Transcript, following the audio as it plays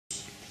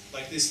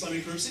like the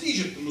Islamic groups in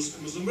Egypt, the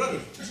Muslim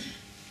Brotherhood,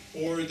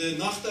 or the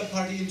Nahda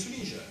party in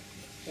Tunisia,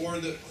 or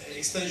the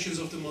extensions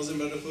of the Muslim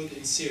Brotherhood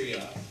in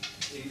Syria,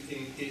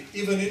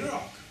 even in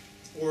Iraq,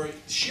 or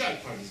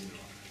Shiite parties in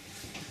Iraq.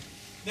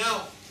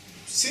 Now,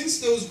 since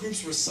those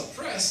groups were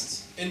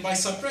suppressed, and by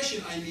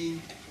suppression I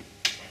mean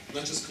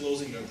not just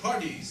closing their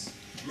parties,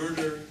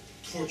 murder,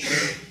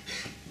 torture,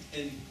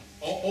 and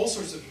all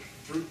sorts of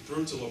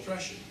brutal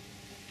oppression,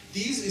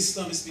 these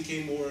Islamists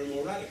became more and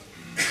more radical.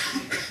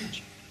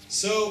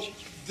 So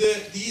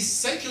these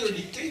secular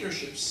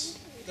dictatorships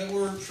that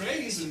were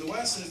praised in the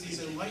West as these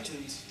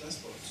enlightened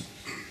despots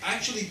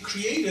actually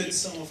created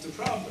some of the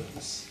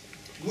problems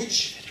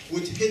which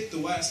would hit the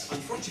West,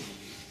 unfortunately,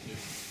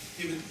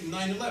 even in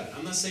 9/11.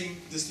 I'm not saying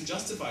this to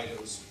justify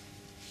those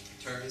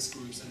terrorist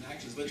groups and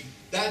actions, but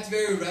that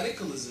very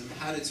radicalism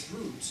had its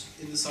roots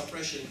in the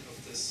suppression of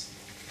this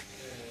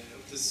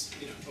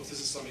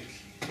Islamic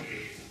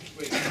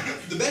way.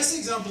 The best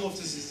example of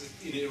this is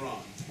in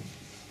Iran.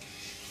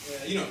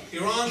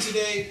 Iran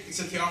today, it's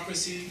a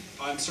theocracy.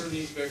 I'm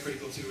certainly very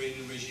critical to the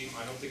Iranian regime.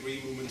 I hope the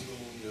Green Movement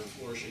will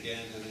flourish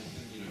again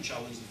and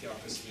challenge the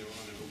theocracy in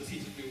Iran and will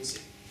defeat it. We will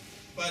see.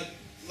 But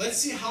let's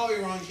see how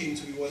Iran came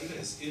to be what it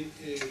is.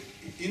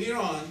 In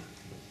Iran,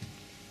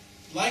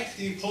 like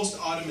the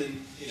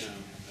post-Ottoman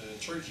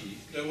Turkey,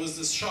 there was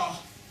this Shah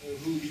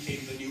who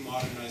became the new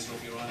modernizer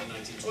of Iran in the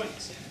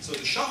 1920s. So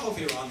the Shah of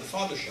Iran, the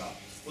father Shah,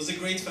 was a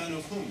great fan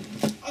of whom?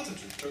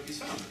 Atatürk, Turkey's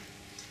founder.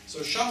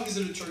 So Shah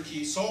visited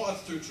Turkey, saw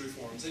Atatürk's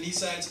reforms, and he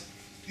said,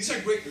 these are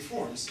great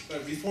reforms,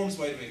 but reforms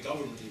by the way,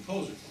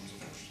 government-imposed reforms, of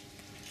course.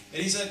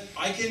 And he said,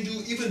 I can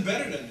do even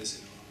better than this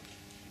in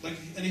Iran.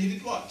 And he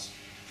did what?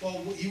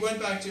 Well, he went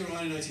back to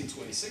Iran in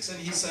 1926, and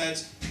he said,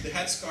 the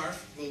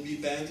headscarf will be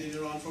banned in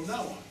Iran from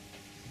now on.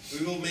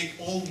 We will make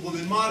all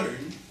women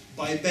modern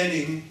by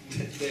banning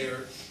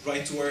their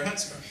right to wear a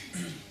headscarf.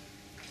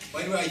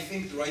 By the way, I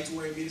think the right to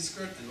wear a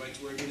miniskirt and right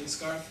to wear a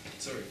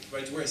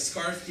right to wear a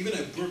scarf, even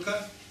a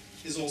burqa,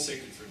 is all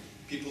sacred for me.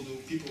 People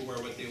wear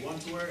what they want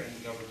to wear, and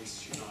the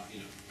governments should not,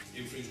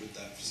 infringe with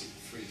that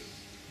freedom.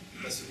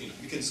 That's, we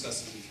can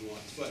discuss this if you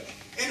want. But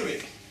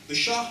anyway, the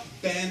Shah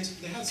banned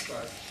the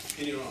headscarf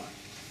in Iran.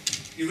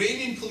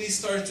 Iranian police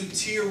started to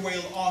tear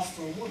whale off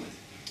from women.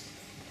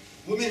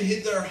 Women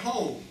hid their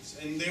homes,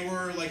 and they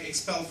were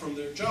expelled from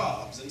their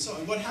jobs, and so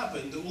on. What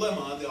happened? The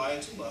ulama, the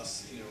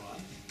ayatollahs in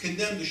Iran,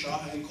 condemned the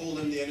Shah and called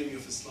him the enemy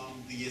of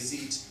Islam, the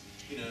Yazid,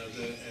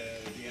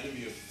 the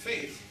enemy of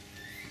faith.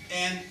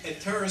 And a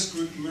terrorist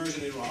group emerged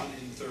in Iran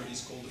in the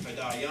 30s called the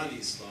Fedayani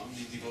Islam,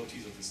 the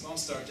devotees of Islam,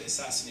 started to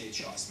assassinate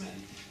Shah's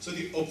men. So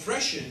the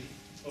oppression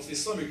of the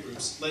Islamic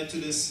groups led to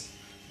this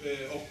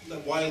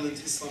violent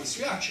Islamist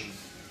reaction,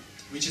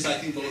 which is, I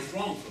think, both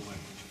wrong from my point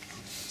of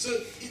view.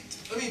 So,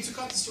 to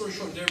cut the story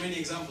short, there are many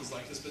examples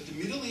like this, but the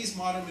Middle East,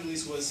 modern Middle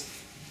East, was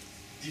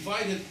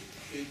divided,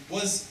 it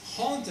was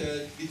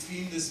haunted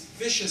between this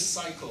vicious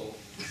cycle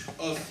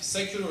of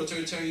secular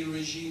authoritarian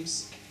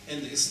regimes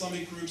and the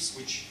Islamic groups,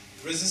 which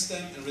resist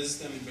them in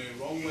very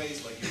wrong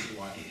ways, like using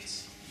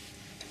violence.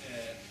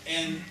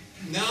 And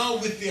now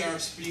with the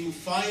Arab Spring,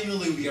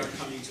 finally we are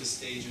coming to a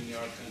stage in the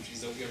Arab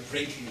countries that we are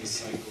breaking this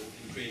cycle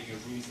and creating a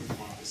room for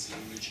democracy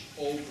in which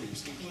all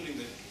groups, including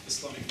the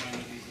Islamic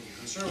minority, including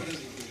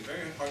conservatives, including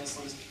very hard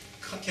Islamists,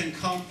 can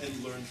come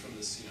and learn from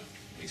this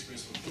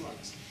experience of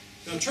democracy.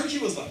 Now Turkey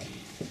was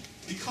lucky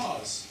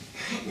because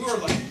we were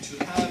lucky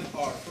to have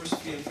our first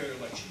free and fair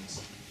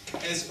elections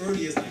as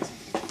early as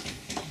 1950.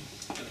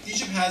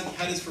 Egypt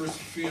had its first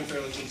free and fair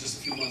election just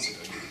a few months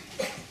ago.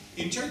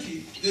 In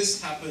Turkey,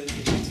 this happened in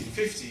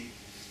 1950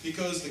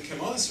 because the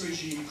Kemalist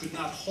regime could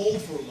not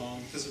hold for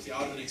long because of the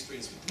Ottoman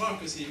experience with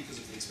democracy, because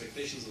of the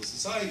expectations of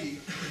society,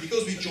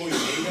 because we joined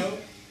NATO.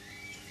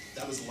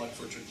 That was a luck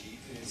for Turkey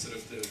instead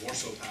of the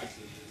Warsaw Pact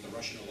and the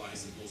Russian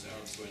alliance that most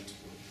Arabs went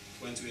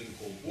to in the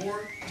Cold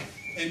War.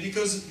 And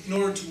because in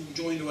order to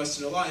join the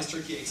Western alliance,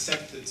 Turkey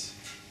accepted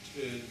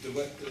the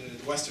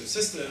Western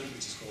system,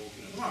 which is called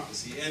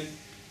democracy. And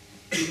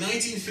in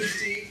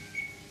 1950,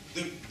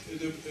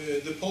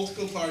 the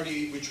political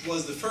party, which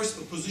was the first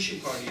opposition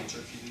party in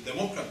Turkey, the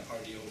Democrat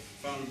Party,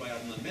 founded by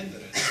Adnan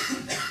Menderes,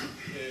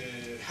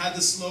 had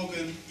the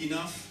slogan,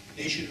 enough,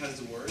 nation has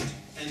the word,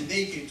 and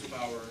they came to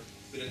power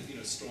with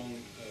a strong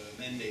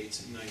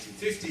mandate in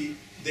 1950.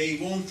 They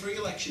won 3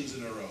 elections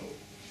in a row.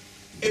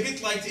 A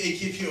bit like the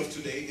AKP of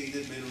today, they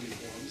did many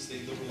reforms. They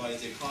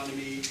liberalized the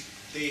economy.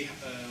 They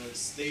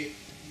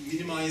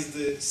minimized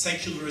the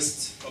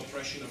secularist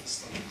oppression of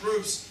Islamic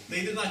groups.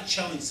 They did not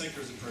challenge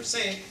secularism per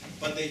se,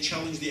 but they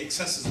challenged the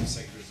excesses of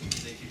secularism,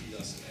 as AKP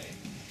does today.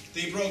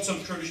 They brought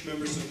some Kurdish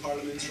members to the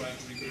parliament, trying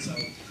to reconcile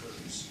with the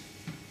Kurds.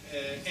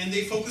 And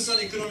they focused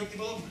on economic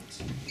development.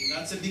 And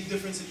that's a big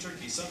difference in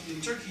Turkey. So in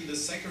Turkey, the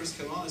secularist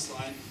Kemalist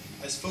line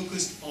has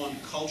focused on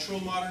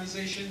cultural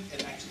modernization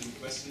and actually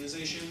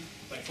westernization,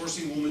 like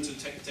forcing women to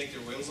take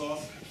their veils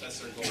off. That's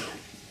their goal.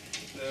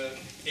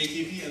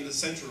 AKP and the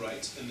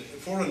center-right and the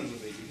forerunners of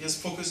AKP has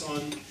focused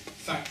on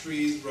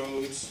factories,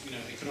 roads,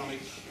 economic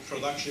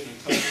production and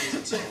companies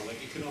and so on,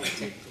 like economic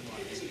technical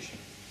modernization.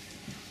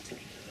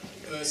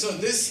 So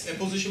this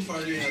opposition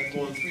party had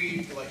won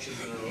 3 elections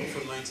in a row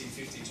from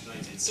 1950 to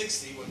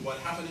 1960. What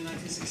happened in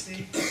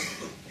 1960?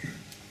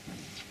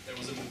 There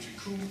was a military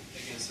coup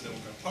against the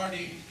Democrat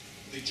Party.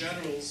 The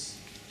generals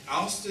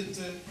ousted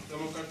the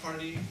Democrat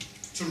Party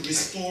to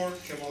restore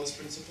Kemalist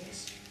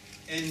principles,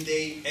 and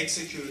they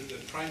executed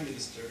the prime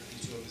minister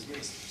and 2 of his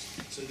ministers.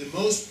 So the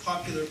most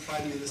popular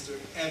prime minister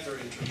ever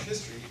in Turkish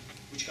history,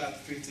 which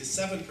got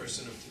 57%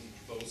 of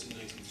the votes in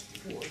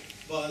 1954,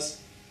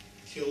 was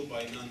killed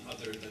by none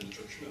other than the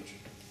Turkish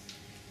military.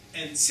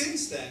 And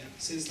since then,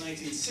 since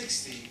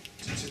 1960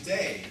 to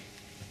today,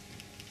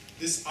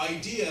 this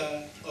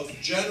idea of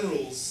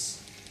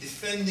generals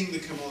defending the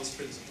Kemalist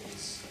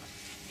principles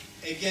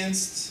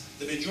against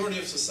the majority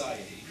of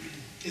society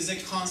is a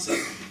constant.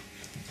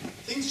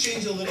 Things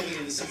changed a little bit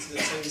in the 60s and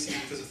 70s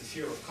because of the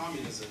fear of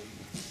communism,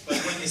 but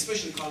when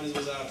especially communism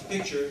was out of the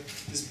picture,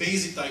 this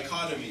basic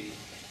dichotomy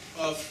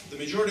of the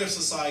majority of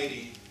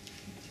society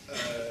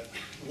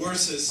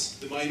versus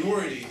the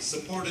minority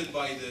supported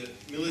by the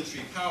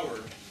military power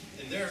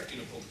and their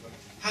political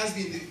has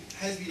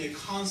been a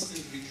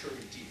constant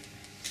recurring theme.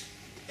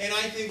 And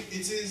I think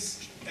it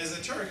is, as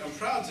a Turk, I'm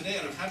proud today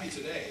and I'm happy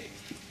today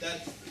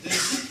that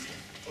this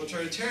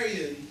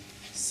authoritarian,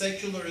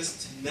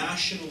 secularist,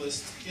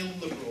 nationalist,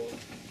 illiberal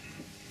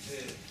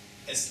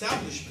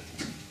establishment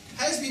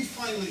has been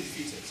finally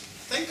defeated.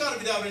 Thank God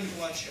without any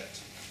bloodshed.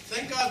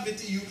 Thank God with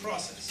the EU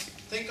process.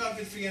 Thank God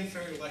with free and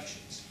fair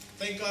elections.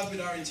 Thank God with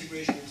our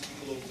integration into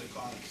the global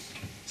economy.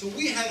 So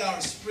we had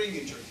our spring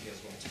in Turkey as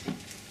well too.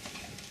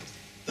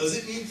 Does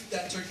it mean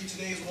that Turkey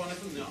today is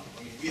wonderful? No.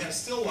 I mean, we have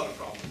still a lot of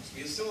problems.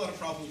 We have still a lot of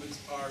problems with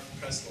our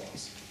press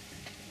laws.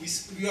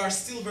 We are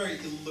still very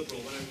illiberal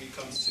when it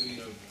comes to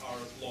our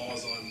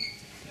laws on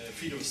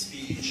freedom of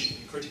speech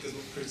and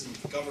criticism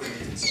of government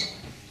and so on.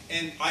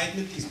 And I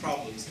admit these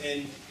problems,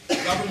 and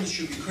governments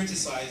should be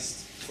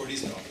criticized for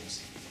these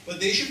problems. But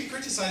they should be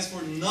criticized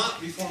for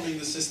not reforming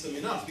the system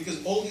enough,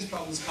 because all these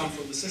problems come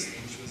from the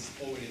system, which was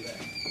already there.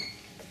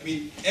 I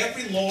mean,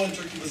 every law in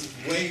Turkey was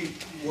way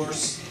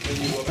worse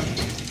than you go back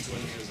 15,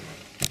 20 years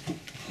ago.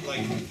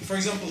 Like, for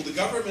example, the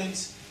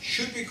government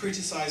should be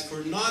criticized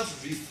for not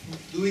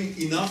doing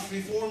enough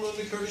reform on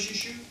the Kurdish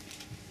issue,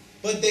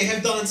 but they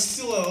have done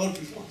still a lot of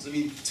reforms. I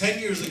mean, 10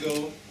 years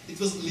ago, it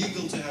was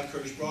legal to have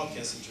Kurdish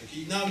broadcasts in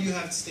Turkey. Now you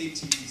have state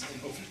TVs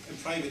and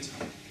private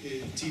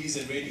TVs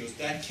and radios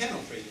that can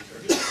operate in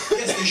Kurdish.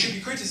 Yes, they should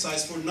be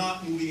criticized for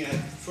not moving ahead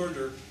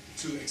further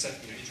to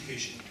accept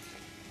education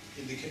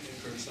in the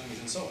Kurdish language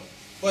and so on.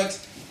 But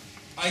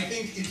I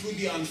think it would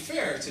be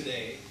unfair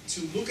today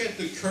to look at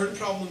the current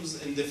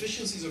problems and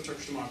deficiencies of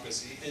Turkish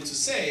democracy and to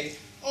say,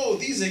 oh,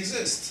 these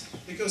exist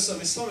because some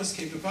Islamists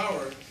came to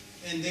power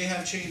and they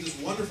have changed this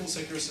wonderful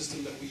secular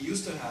system that we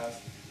used to have,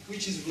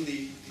 which is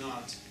really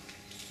not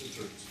the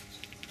truth.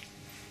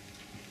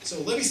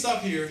 So let me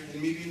stop here,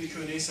 and maybe in the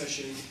Q&A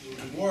session, there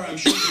will be more. I'm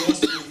sure you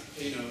also,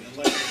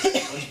 enlighten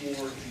us much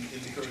more in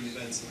the current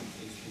events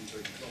in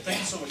Turkey. Well, thank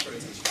you so much for your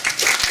attention.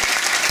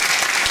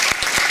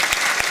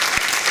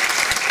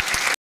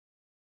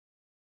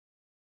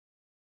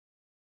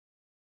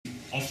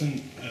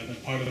 Often,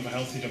 part of a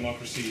healthy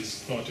democracy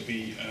is thought to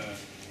be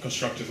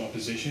constructive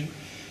opposition.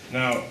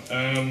 Now,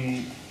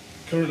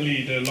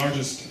 currently the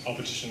largest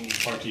opposition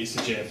party is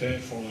the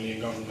JP, formerly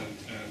in government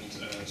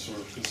and sort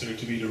of considered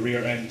to be the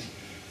rear end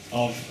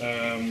of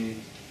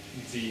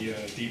the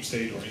deep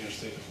state or inner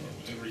state, or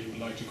whatever you would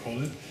like to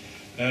call it.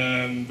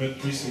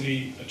 But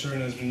recently a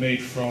turn has been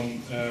made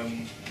from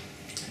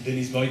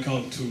Deniz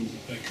Baykal to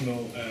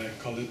Kemal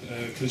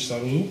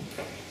Kılıçdaroğlu,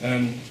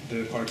 and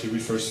the party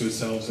refers to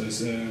itself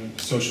as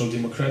social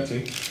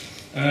democratic.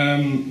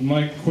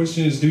 My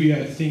question is, do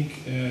you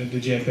think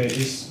the JP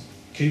is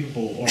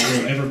capable or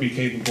will ever be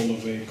capable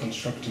of a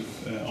constructive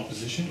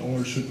opposition,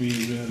 or should we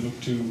look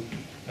to,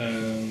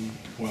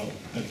 well,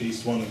 at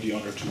least one of the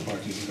other two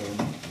parties in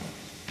government?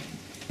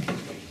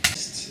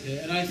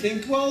 And I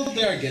think, well,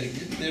 they're getting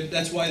it.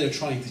 That's why they're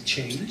trying to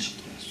change.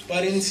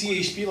 But in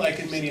CHP, like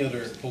in many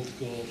other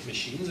political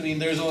machines, I mean,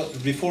 there's a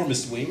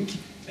reformist wing,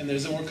 and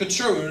there's a more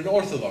conservative and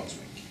orthodox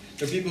wing.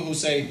 There are people who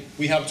say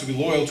we have to be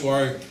loyal to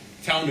our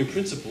founding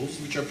principles,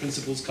 which are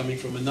principles coming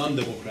from a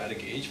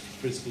non-democratic age,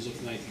 principles of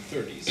the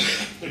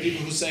 1930s. There are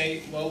people who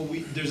say, well,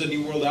 there's a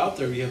new world out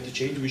there, we have to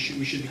change, we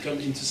should become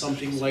into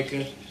something like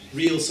a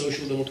real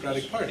social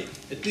democratic party.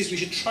 At least we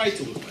should try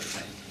to look like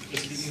that.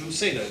 There's people who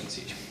say that in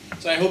CHP.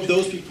 So I hope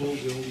those people will,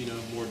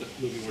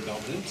 will be more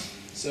dominant.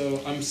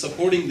 So I'm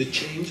supporting the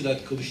change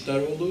that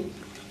Kılıçdaroğlu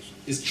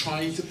is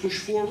trying to push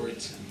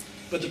forward.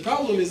 But the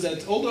problem is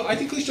that, although I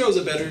think Kılıçdaroğlu is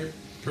a better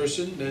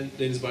person than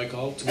Deniz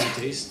Baykal, to my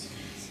taste,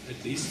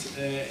 at least,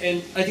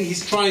 and I think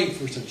he's trying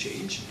for some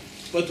change.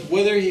 But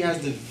whether he has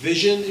the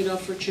vision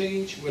enough for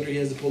change, whether he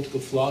has the political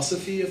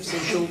philosophy of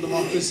social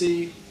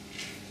democracy,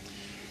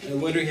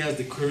 whether he has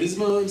the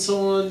charisma and so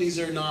on, these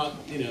are not,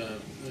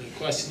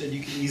 questions that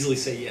you can easily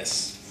say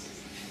yes.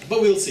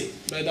 But we'll see.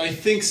 But I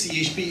think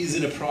CHP is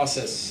in a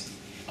process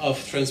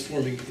of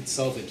transforming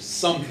itself into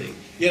something.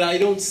 Yet I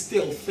don't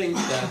still think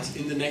that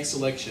in the next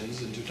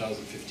elections in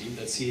 2015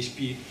 that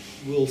CHP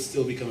will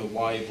still become a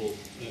viable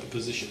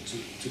opposition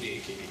to the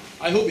AKP.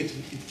 I hope it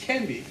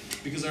can be,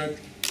 because our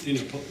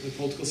the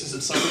political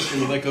system suffers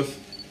from a lack of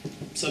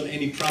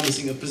any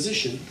promising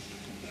opposition.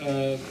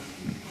 But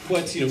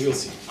we'll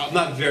see. I'm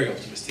not very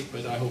optimistic,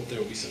 but I hope there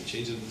will be some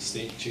change, and the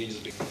state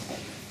changes.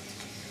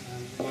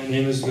 My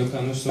name is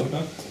Gökhan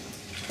Mustafa.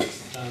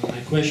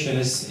 My question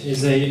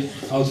is a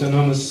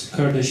autonomous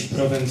Kurdish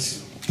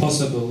province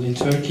possible in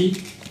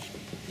Turkey?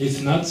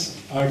 If not,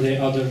 are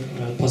there other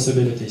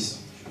possibilities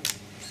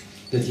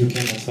that you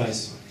can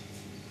advise?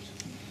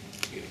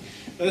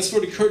 As for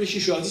the Kurdish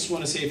issue, I just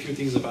want to say add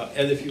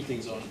a few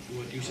things on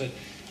what you said.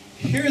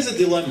 Here is a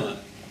dilemma.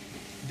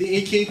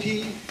 The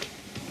AKP,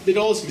 with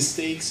all its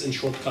mistakes and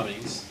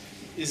shortcomings,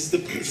 is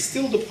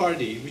still the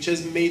party which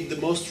has made the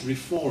most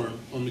reform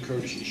on the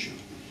Kurdish issue.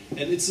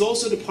 And it's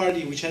also the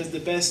party which has the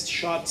best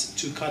shot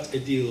to cut a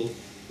deal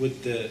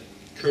with the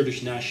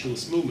Kurdish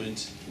nationalist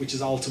movement, which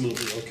is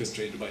ultimately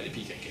orchestrated by the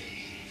PKK.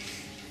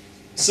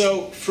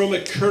 So, from a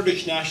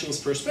Kurdish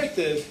nationalist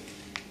perspective,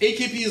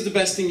 AKP is the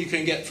best thing you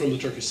can get from the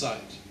Turkish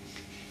side.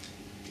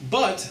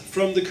 But,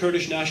 from the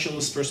Kurdish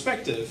nationalist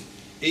perspective,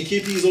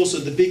 AKP is also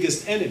the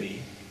biggest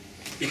enemy,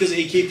 because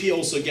AKP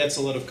also gets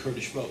a lot of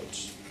Kurdish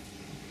votes.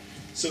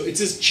 So it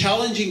is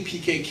challenging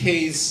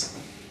PKK's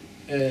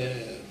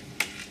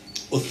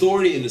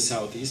authority in the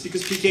southeast,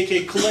 because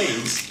PKK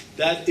claims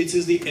that it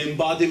is the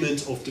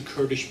embodiment of the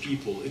Kurdish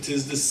people. It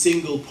is the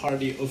single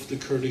party of the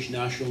Kurdish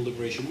national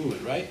liberation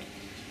movement, right?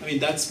 I mean,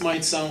 that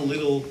might sound a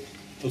little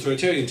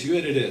authoritarian to you,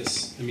 and it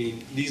is. I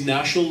mean, these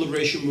national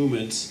liberation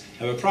movements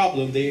have a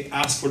problem. They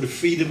ask for the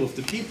freedom of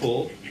the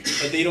people,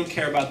 but they don't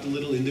care about the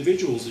little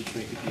individuals which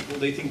make the people.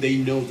 They think they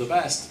know the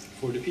best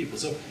for the people.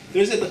 So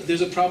there's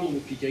a problem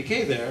with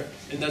PKK there,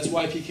 and that's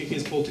why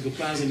PKK's political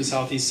plans in the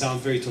southeast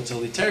sound very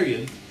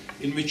totalitarian,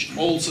 in which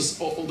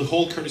the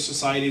whole Kurdish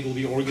society will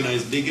be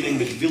organized, beginning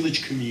with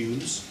village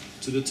communes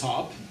to the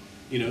top,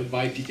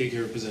 by PKK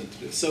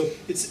representatives. So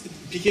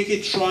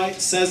PKK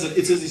says that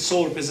it is the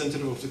sole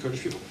representative of the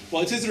Kurdish people.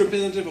 Well, it is the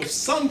representative of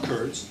some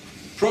Kurds.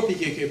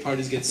 Pro-PKK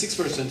parties get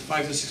 6%,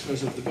 5 to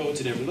 6% of the votes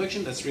in every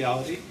election. That's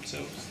reality.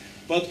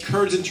 But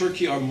Kurds in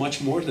Turkey are much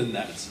more than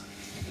that,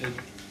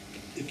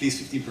 at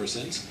least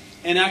 15%.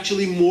 And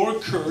actually, more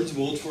Kurds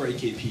vote for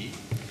AKP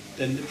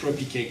than the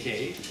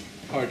pro-PKK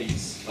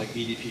parties like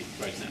BDP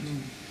right now.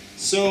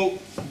 So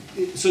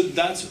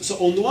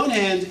on the one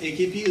hand,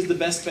 AKP is the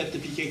best bet the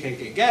PKK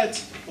can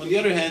get. On the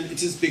other hand,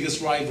 it's its biggest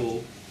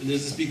rival, and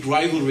there's this big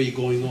rivalry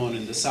going on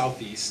in the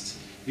southeast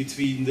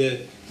between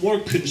the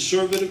more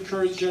conservative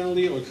Kurds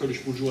generally, or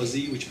Kurdish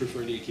bourgeoisie, which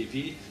prefer the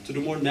AKP, to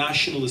the more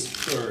nationalist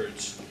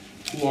Kurds,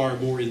 who are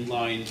more in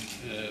line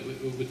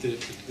with the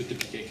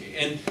PKK.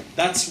 And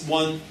that's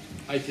one,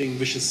 I think,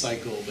 vicious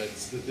cycle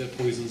that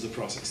poisons the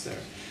process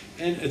there.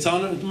 And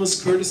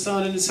autonomous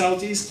Kurdistan in the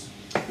southeast,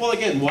 well,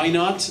 again, why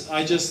not?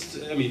 I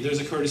mean, there's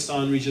a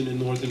Kurdistan region in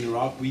northern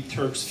Iraq. We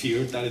Turks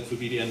feared that it would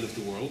be the end of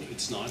the world.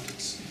 It's not.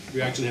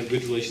 We actually have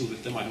good relations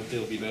with them. I hope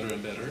they'll be better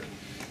and better.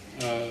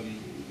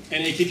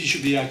 And AKP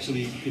should be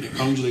actually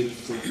congratulated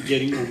for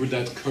getting over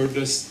that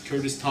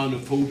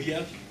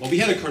Kurdistanophobia. Well, we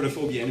had a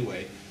Kurdophobia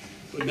anyway,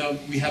 but now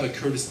we have a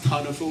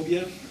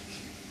Kurdistanophobia.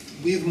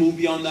 We've moved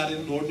beyond that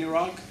in northern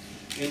Iraq,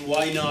 and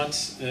why not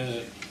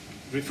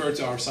refer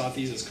to our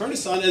southeast as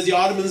Kurdistan, as the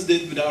Ottomans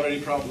did without any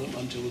problem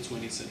until the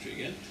 20th century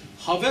again.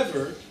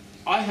 However,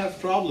 I have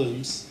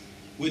problems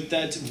with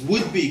that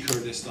would-be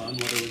Kurdistan,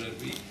 whatever that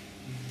be,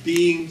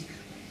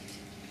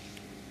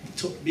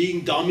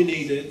 being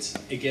dominated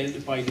again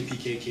by the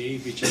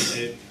PKK,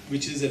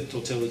 which is a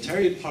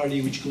totalitarian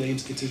party which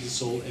claims it is the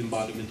sole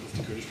embodiment of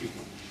the Kurdish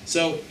people.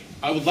 So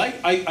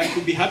I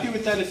could be happy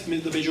with that if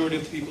the majority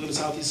of the people in the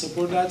southeast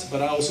support that,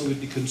 but I also would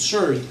be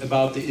concerned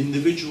about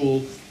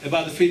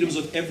about the freedoms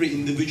of every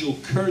individual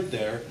Kurd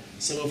there,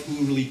 some of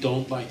who really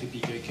don't like the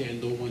PKK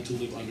and don't want to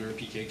live under a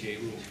PKK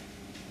rule,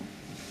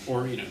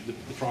 or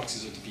the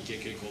proxies of the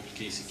PKK called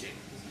KCK.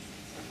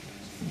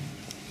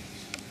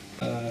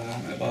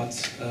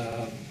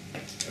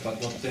 About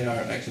what they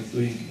are actually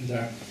doing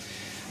there.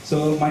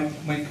 So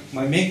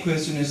my main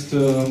question is to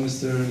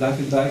Mr.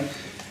 Lagendijk.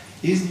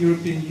 Is the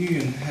European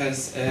Union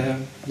has a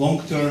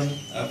long-term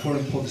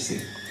foreign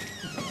policy?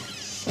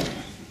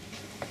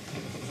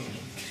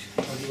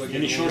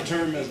 Any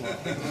short-term as well?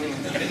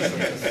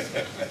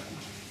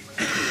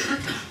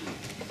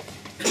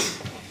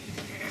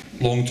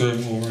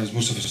 Long-term, or as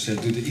Mustafa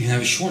said, do they even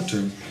have a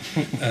short-term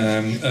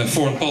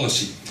foreign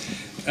policy?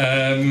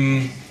 I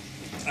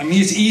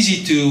mean, it's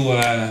easy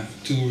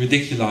to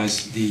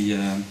ridiculize the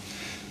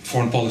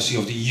foreign policy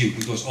of the EU,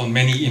 because on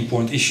many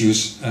important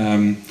issues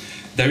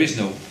there is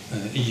no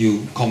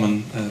EU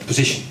common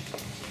position.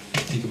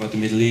 Think about the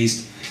Middle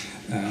East,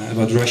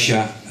 about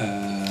Russia,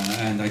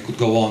 and I could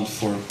go on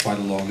for quite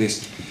a long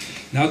list.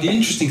 Now, the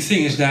interesting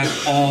thing is that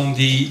on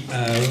the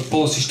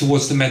policies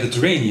towards the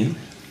Mediterranean,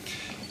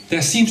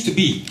 there seems to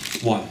be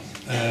one.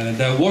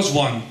 There was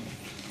one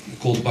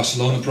called the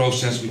Barcelona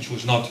process, which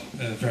was not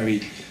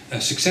very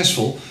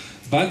successful,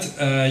 But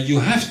you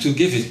have to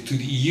give it to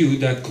the EU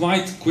that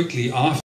quite quickly after